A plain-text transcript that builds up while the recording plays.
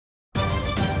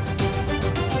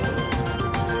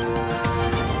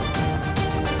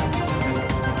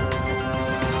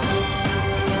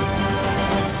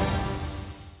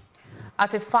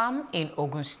At a farm in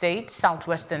Ogun State,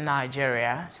 southwestern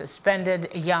Nigeria, suspended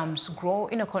yams grow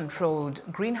in a controlled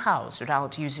greenhouse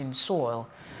without using soil.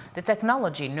 The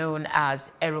technology known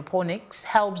as aeroponics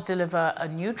helps deliver a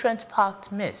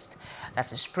nutrient-packed mist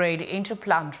that is sprayed into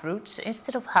plant roots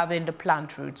instead of having the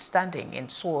plant roots standing in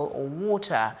soil or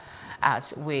water,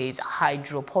 as with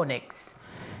hydroponics.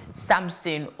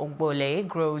 Samson Ogbole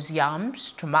grows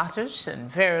yams, tomatoes, and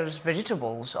various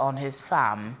vegetables on his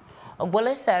farm.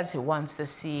 Ogbole says he wants to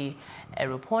see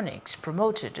aeroponics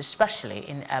promoted, especially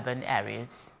in urban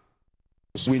areas.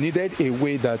 We needed a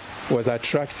way that was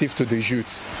attractive to the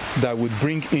youth, that would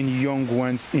bring in young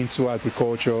ones into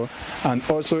agriculture, and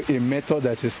also a method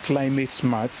that is climate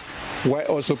smart, while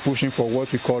also pushing for what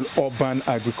we call urban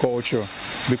agriculture,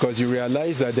 because you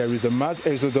realize that there is a mass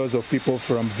exodus of people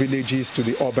from villages to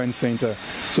the urban center.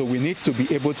 So we need to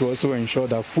be able to also ensure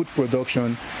that food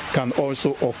production can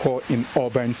also occur in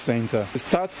urban center. The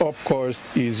startup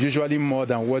cost is usually more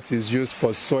than what is used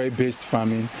for soil-based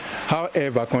farming.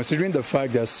 However, considering the fact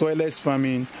that soilless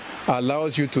farming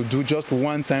allows you to do just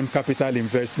one-time capital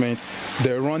investment,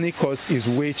 the running cost is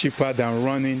way cheaper than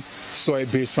running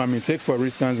soil-based farming. Take, for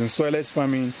instance, in soilless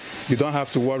farming, you don't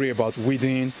have to worry about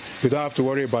weeding, you don't have to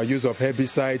worry about use of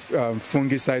herbicide,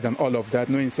 fungicide, and all of that,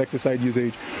 no insecticide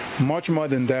usage. Much more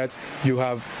than that, you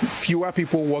have fewer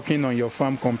people working on your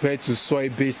farm compared to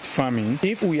soil-based farming.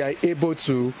 If we are able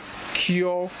to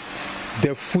cure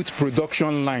the food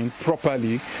production line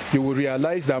properly, you will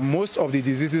realize that most of the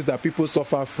diseases that people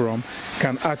suffer from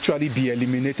can actually be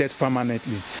eliminated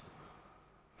permanently.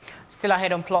 Still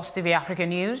ahead on Plus TV Africa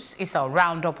News is our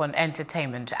roundup on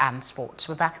entertainment and sports.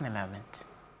 We're back in a moment.